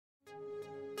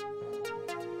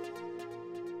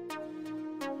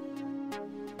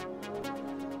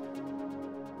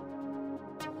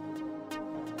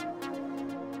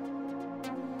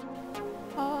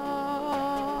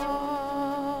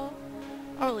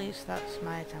least that's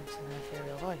my attempt at an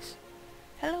ethereal voice.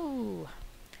 Hello!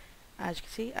 As you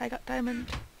can see, I got diamond.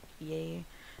 Yay.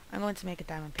 I'm going to make a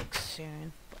diamond pick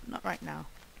soon, but not right now.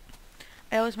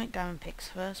 I always make diamond picks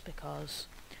first because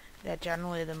they're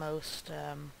generally the most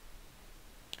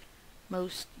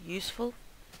useful.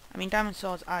 I mean, diamond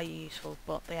swords are useful,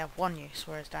 but they have one use,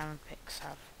 whereas diamond picks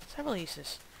have several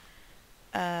uses.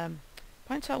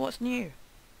 Point out what's new.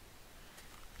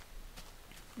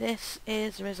 This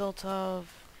is the result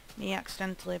of me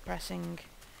accidentally pressing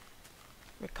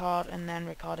record and then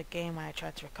record again when I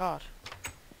tried to record.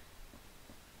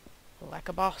 Like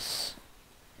a boss.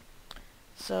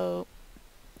 So,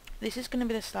 this is going to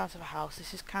be the start of a house.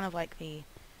 This is kind of like a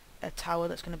tower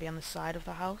that's going to be on the side of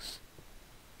the house.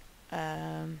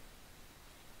 The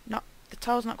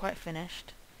tower's not quite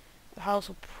finished. The house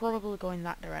will probably go in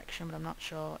that direction, but I'm not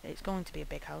sure. It's going to be a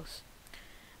big house.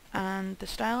 And the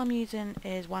style I'm using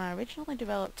is one I originally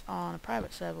developed on a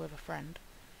private server with a friend.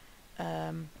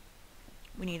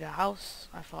 We needed a house.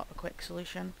 I thought a quick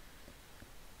solution.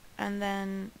 And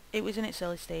then it was in its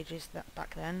early stages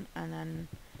back then, and then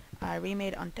I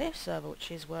remade it on Dave's server,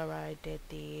 which is where I did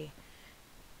the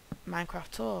Minecraft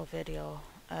tour video.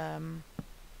 I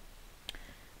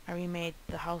remade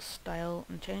the house style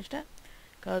and changed it,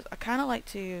 because I kind of like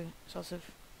to sort of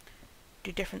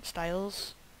do different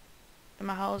styles in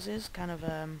my houses, kind of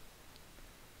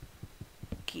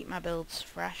keep my builds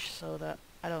fresh so that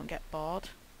I don't get bored,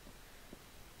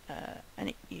 and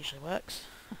it usually works.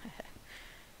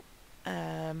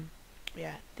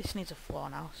 Yeah, this needs a floor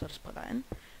now, so I'll just put that in.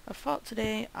 I thought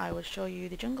today I would show you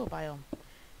the jungle biome,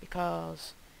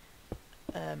 because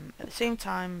at the same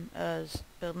time as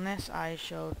building this, I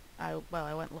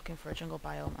went looking for a jungle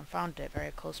biome and found it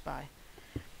very close by.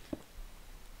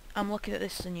 I'm lucky that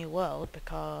this is a new world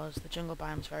because the jungle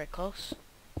biome is very close,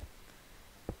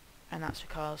 and that's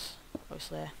because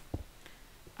obviously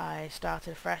I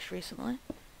started fresh recently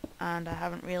and I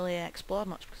haven't really explored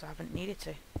much because I haven't needed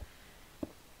to.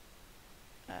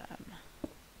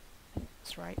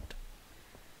 That's right.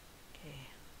 Okay.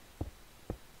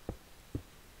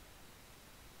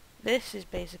 This is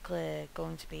basically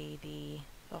going to be the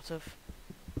sort of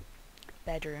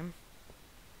bedroom,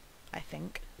 I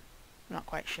think. I'm not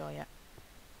quite sure yet.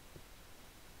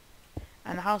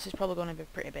 And the house is probably going to be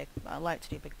pretty big, but I like to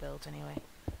do big builds anyway.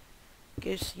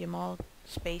 Gives you more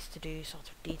space to do sort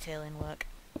of detailing work,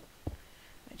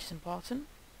 which is important.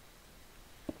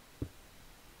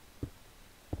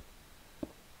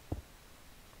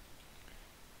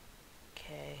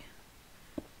 Okay.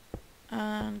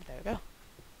 And there we go.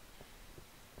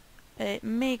 It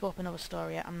may go up another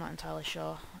story yet, I'm not entirely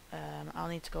sure. I'll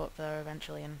need to go up there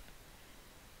eventually and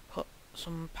put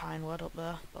some pine wood up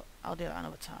there, but I'll do that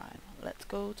another time. Let's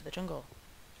go to the jungle,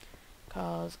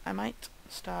 cause I might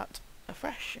start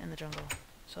afresh in the jungle,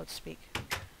 so to speak.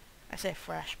 I say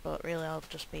fresh, but really I'll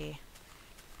just be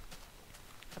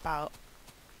about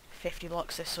 50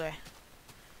 blocks this way.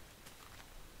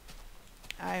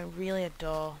 I really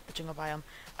adore the jungle biome.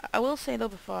 I will say though,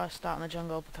 before I start in the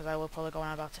jungle, because I will probably go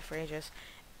on about it for ages,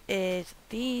 is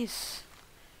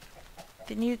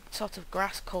the new sort of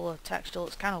grass colour texture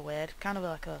looks kind of weird, kind of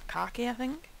like a khaki, I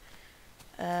think.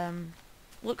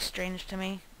 Looks strange to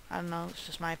me. I don't know, it's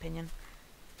just my opinion.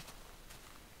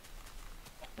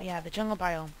 But yeah, the jungle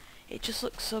biome, it just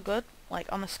looks so good,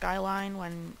 like on the skyline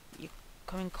when you're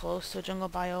coming close to a jungle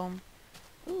biome.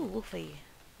 Ooh, wolfie.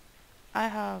 I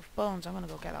have bones, I'm gonna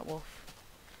go get that wolf.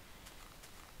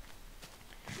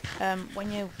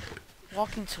 When you're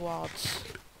walking towards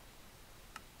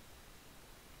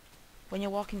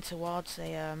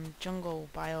a jungle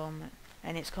biome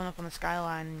and it's coming up on the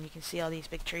skyline and you can see all these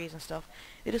big trees and stuff,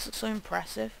 it just looks so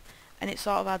impressive, and it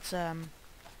sort of adds I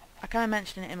kind of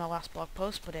mentioned it in my last blog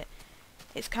post, but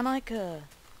it's kind of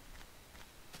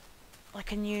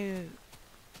like a new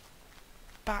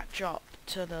backdrop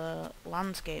to the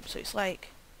landscape. So it's like,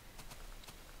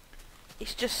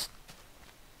 it's just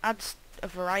adds a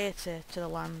variety to the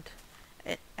land,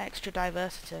 extra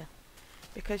diversity,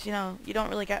 because you know you don't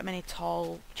really get many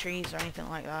tall trees or anything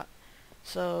like that,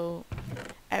 so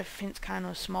everything's kind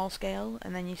of small scale,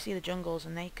 and then you see the jungles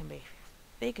and they can be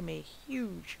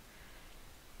huge.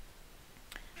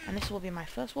 And this will be my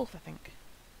first wolf, I think.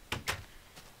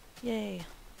 Yay.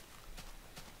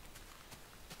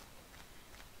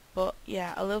 But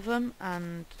yeah, I love them,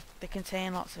 and they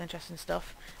contain lots of interesting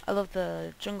stuff. I love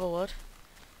the jungle wood.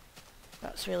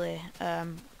 That's really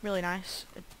really nice.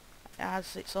 It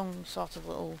has its own sort of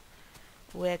little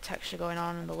weird texture going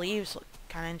on, and the leaves look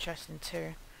kind of interesting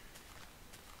too.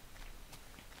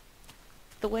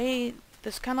 The way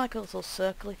there's kind of like a little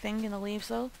circly thing in the leaves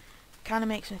though, kind of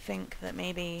makes me think that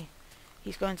maybe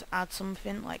he's going to add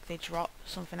something, like they drop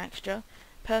something extra.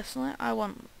 Personally, I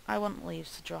want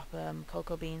leaves to drop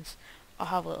cocoa beans, or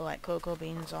have little like cocoa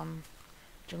beans on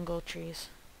jungle trees.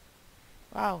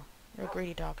 Wow, you're a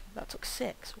greedy dog. That took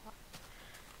 6.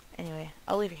 Anyway,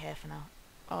 I'll leave you here for now.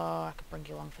 Or I could bring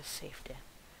you along for safety.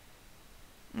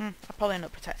 I'll probably end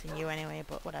up protecting you anyway,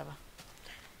 but whatever.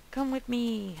 Come with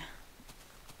me.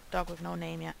 Dog with no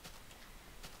name yet.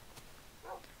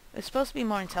 They're supposed to be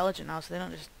more intelligent now, so they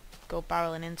don't just go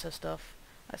barreling into stuff.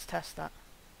 Let's test that.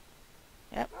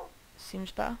 Yep,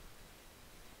 seems better.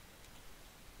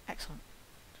 Excellent.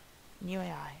 New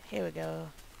AI. Here we go.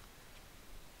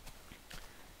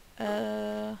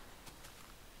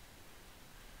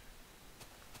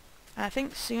 I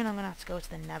think soon I'm going to have to go to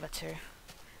the Nether too.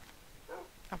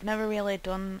 I've never really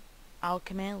done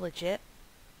alchemy legit,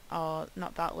 or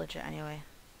not that legit anyway.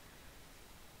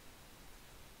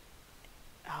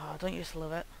 Oh, don't you just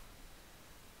love it?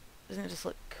 Doesn't it just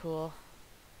look cool?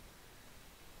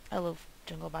 I love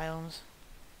jungle biomes.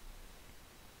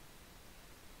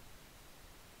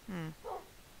 I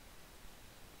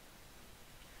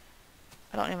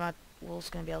don't know if my wolf's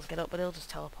going to be able to get up, but he'll just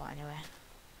teleport anyway.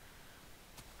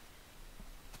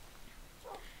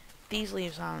 These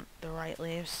leaves aren't the right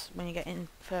leaves. When you get in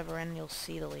further in, you'll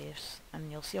see the leaves,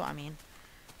 and you'll see what I mean.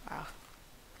 Wow.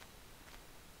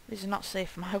 This is not safe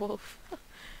for my wolf.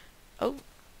 Oh,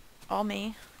 or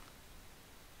me.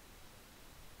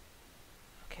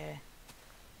 Okay.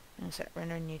 I'm going to set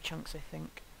rendering new chunks, I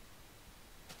think.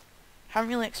 Haven't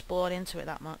really explored into it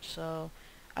that much, so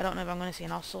I don't know if I'm going to see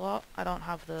an ocelot. I don't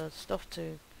have the stuff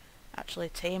to actually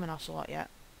tame an ocelot yet.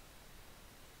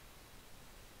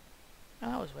 Oh,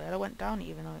 that was weird. I went down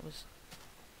even though it was...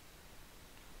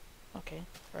 Okay,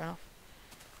 fair enough.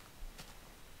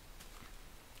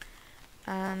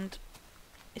 And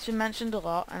it's been mentioned a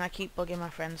lot, and I keep bugging my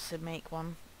friends to make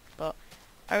one, but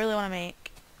I really want to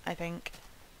make, I think,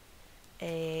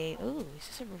 a... Ooh, is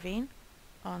this a ravine?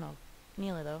 Oh no,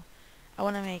 nearly though. I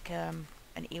want to make an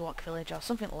Ewok village or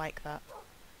something like that.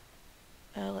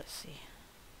 Let's see.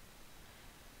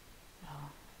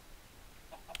 Oh.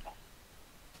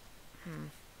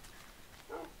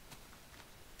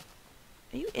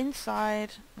 Are you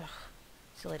inside? Ugh,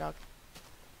 silly dog.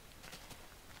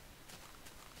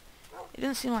 It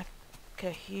doesn't seem like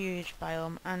a huge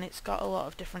biome, and it's got a lot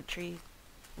of different tree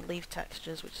leaf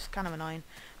textures, which is kind of annoying,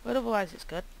 but otherwise it's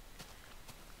good.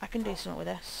 I can do something with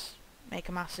this. Make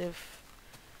a massive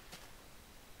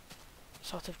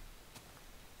sort of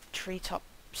treetop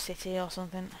city or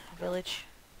something, village.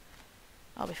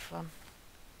 That'll be fun.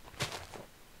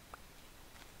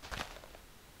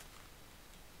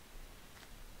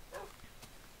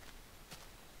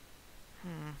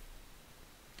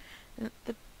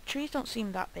 The trees don't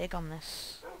seem that big on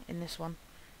this, in this one.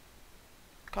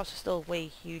 Of course, they're still way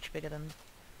huge bigger than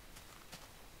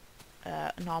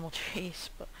normal trees,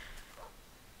 but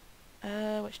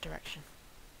which direction?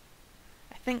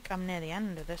 I think I'm near the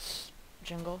end of this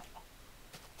jungle.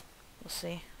 We'll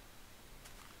see.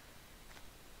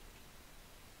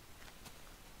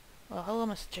 Well, hello,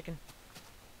 Mr. Chicken.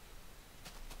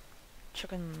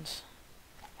 Chickens.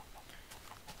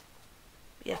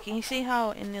 Yeah, can you see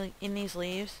how in these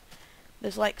leaves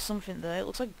there's like something there? It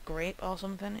looks like grape or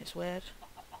something. It's weird.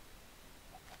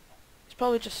 It's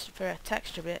probably just for a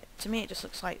texture bit. To me, it just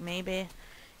looks like maybe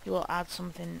you will add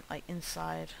something like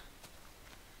inside.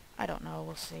 I don't know.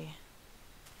 We'll see.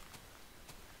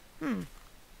 This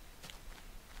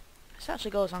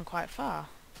actually goes on quite far.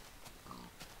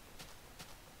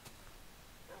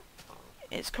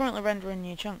 It's currently rendering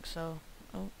new chunks, so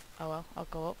oh well, I'll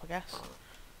go up, I guess.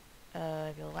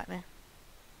 If you'll let me.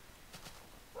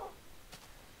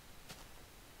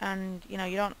 And, you know,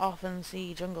 you don't often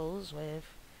see jungles with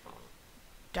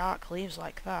dark leaves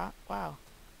like that. Wow.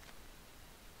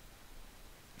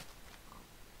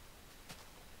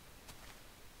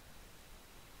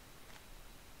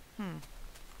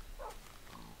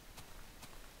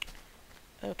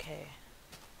 Okay.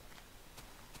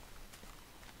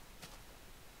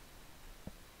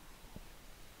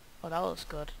 Oh, that looks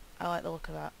good. I like the look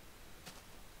of that.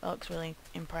 That looks really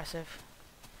impressive.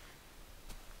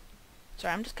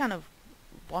 Sorry, I'm just kind of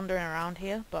wandering around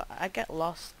here, but I get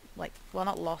lost, like, well,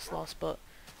 not lost, but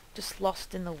just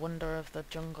lost in the wonder of the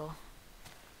jungle.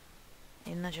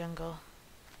 In the jungle.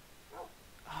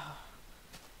 Oh,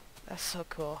 that's so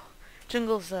cool.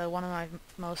 Jungle's one of my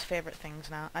most favourite things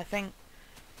now. I think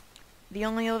the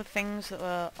only other things that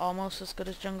were almost as good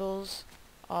as jungles,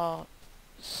 or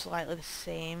slightly the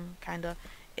same, kinda,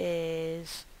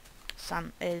 is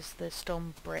the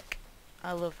stone brick.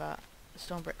 I love that. The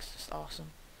stone brick's just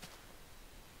awesome.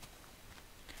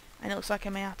 And it looks like I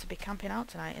may have to be camping out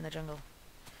tonight in the jungle.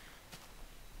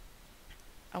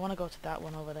 I want to go to that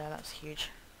one over there, that's huge.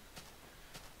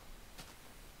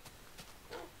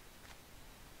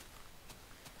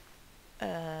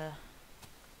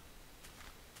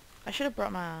 I should have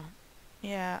brought my...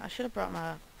 Yeah, I should have brought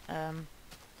my...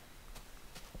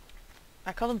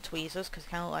 I call them tweezers because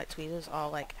they kind of look like tweezers, or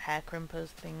like hair crimpers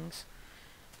things.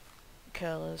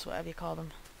 Curlers, whatever you call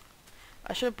them.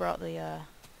 I should have brought the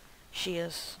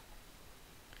shears.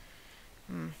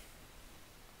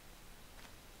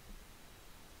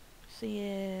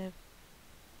 See,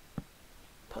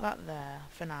 put that there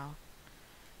for now,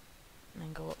 and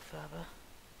then go up further.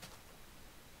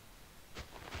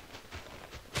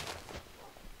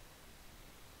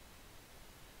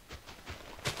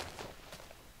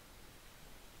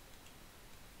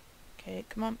 Okay,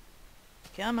 come on.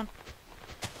 Come on.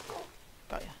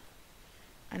 Got ya.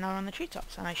 And now we're on the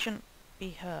treetops, and I shouldn't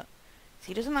be hurt.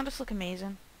 See, doesn't that just look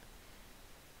amazing?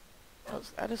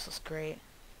 That just looks great.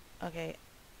 Okay,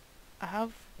 I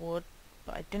have wood,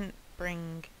 but I didn't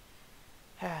bring...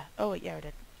 oh, yeah, I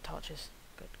did. Torches.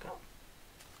 Good, good.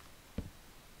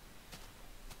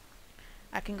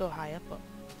 I can go higher, but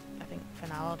I think for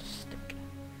now I'll just stick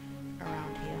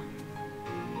around here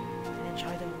and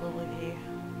enjoy the lovely view.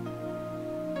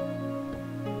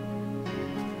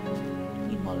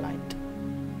 Need more light.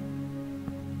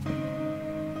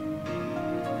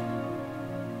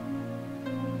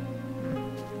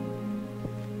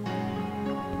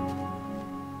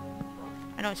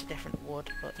 I know it's a different wood,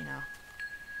 but you know.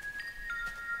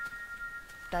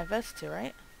 Diversity,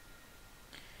 right?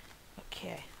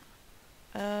 Okay.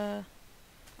 I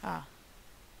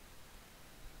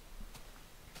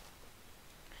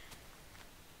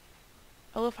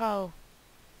love how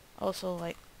also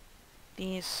like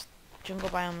these jungle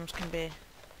biomes can be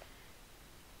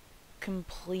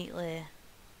completely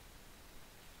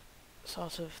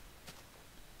sort of,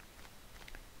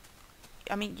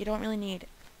 I mean, you don't really need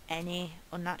any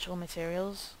unnatural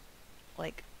materials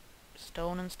like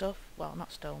stone and stuff. Well,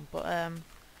 not stone, but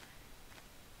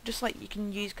just like you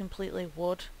can use completely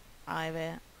wood,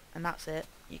 ivy, and that's it.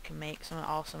 You can make something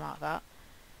awesome out of that.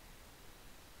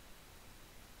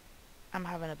 I'm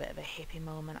having a bit of a hippie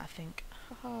moment, I think.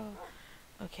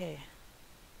 Okay.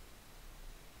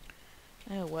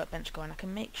 I have a workbench going. I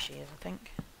can make shears, I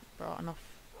think. Brought enough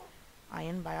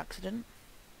iron by accident.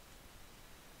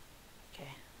 Okay.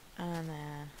 And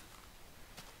then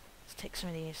let's take some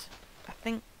of these. I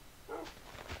think...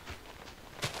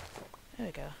 There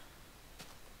we go.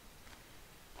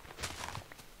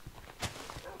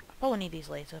 I'll probably need these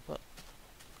later, but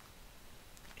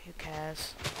who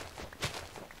cares?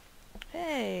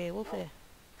 Hey, Wolfie.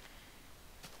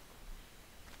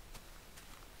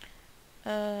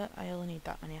 I only need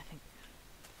that many, I think.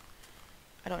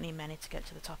 I don't need many to get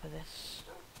to the top of this.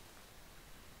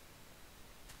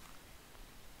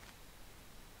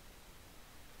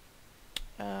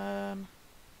 I'm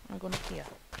going up here.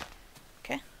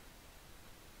 Okay.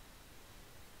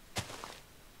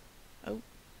 Oh.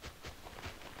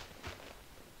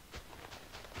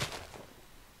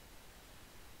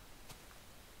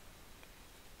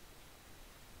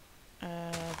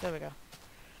 There we go.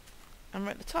 And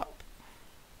we're at the top.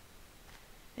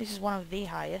 This is one of the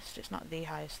highest. It's not the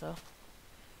highest though.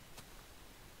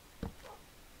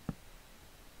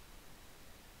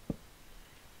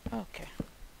 Okay.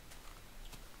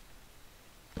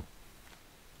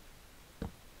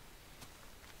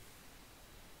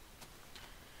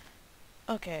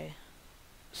 Okay.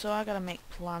 So I gotta make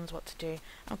plans what to do.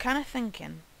 I'm kind of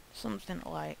thinking something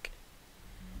like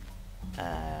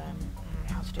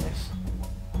how to do this.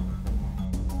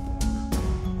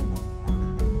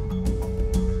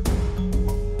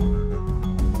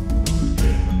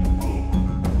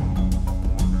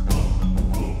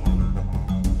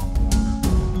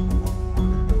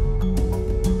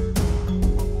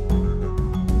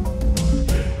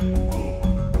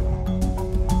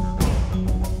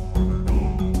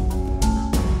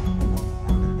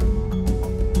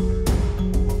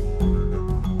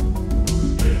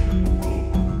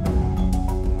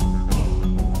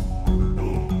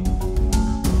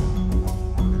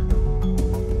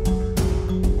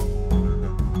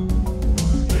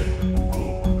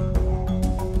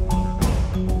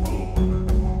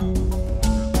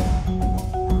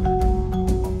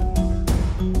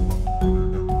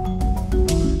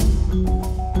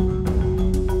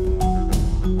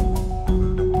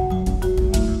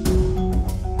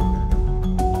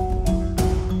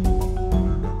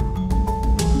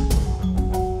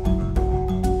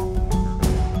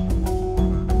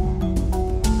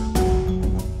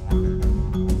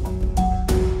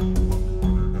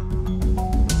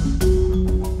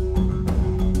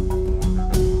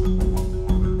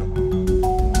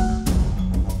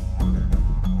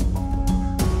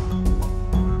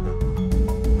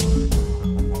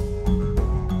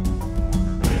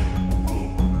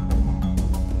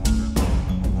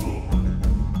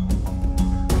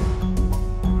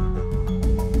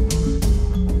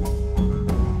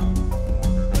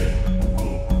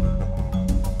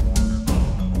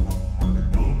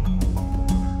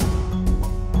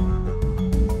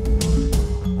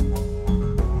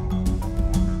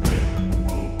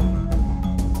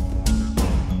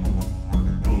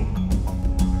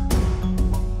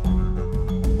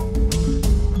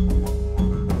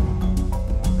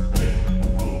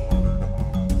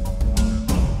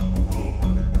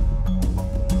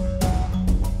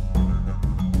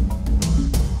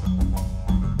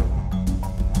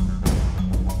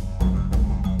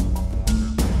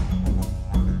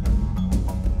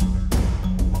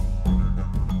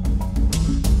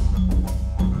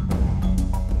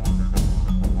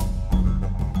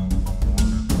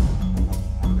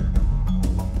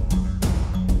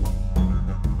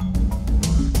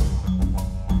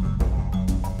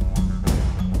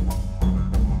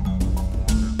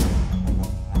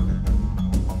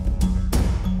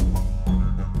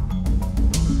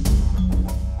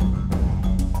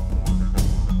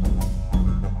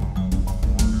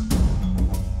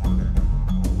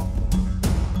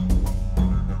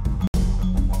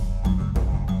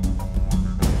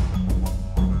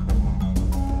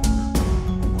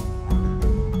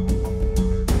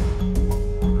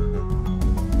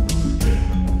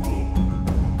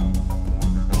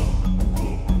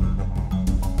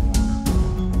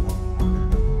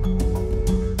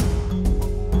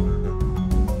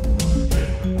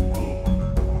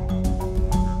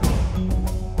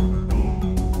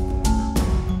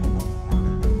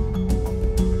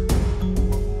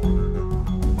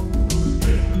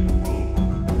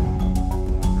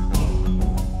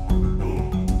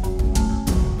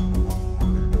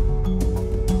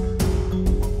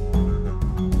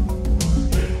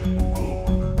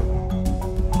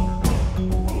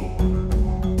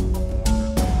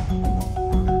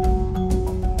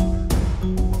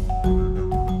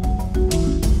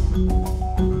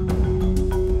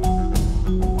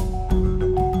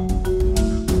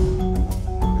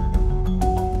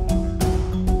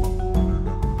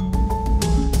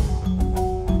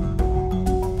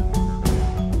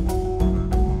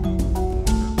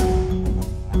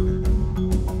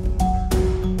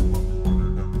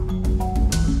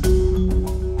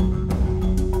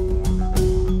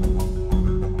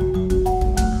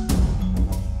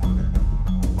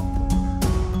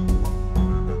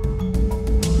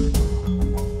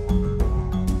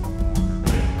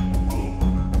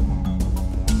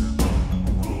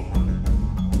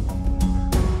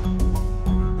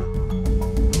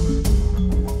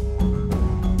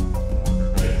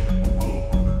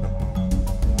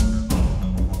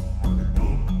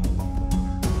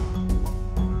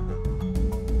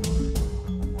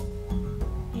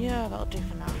 do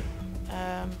for now.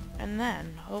 And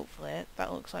then, hopefully,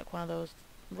 that looks like one of those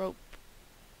rope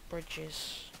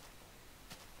bridges.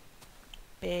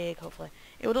 Big, hopefully.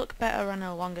 It would look better on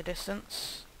a longer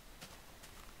distance.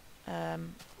 But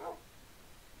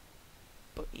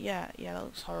yeah, that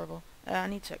looks horrible. I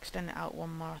need to extend it out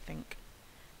one more, I think.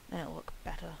 Then it'll look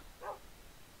better.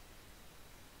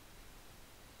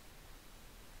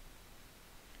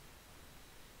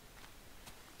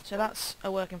 So that's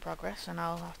a work in progress, and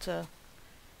I'll have to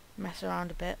mess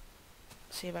around a bit,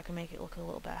 see if I can make it look a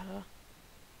little better.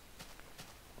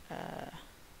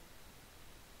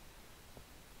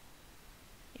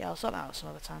 Yeah, I'll sort that out some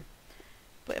other time.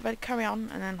 But if I carry on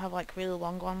and then have like really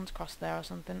long ones across there or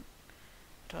something,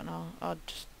 I don't know, or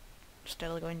just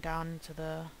steadily going down into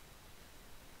the...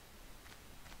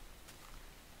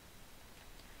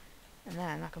 And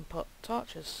then I can put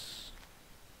torches.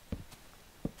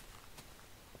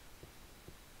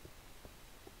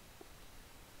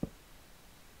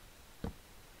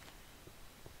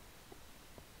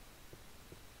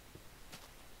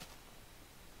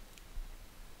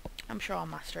 I'm sure I'll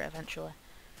master it eventually.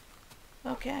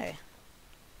 Okay.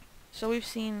 So we've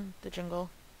seen the jungle.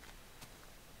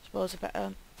 Suppose I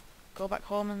better go back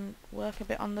home and work a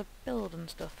bit on the build and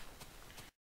stuff.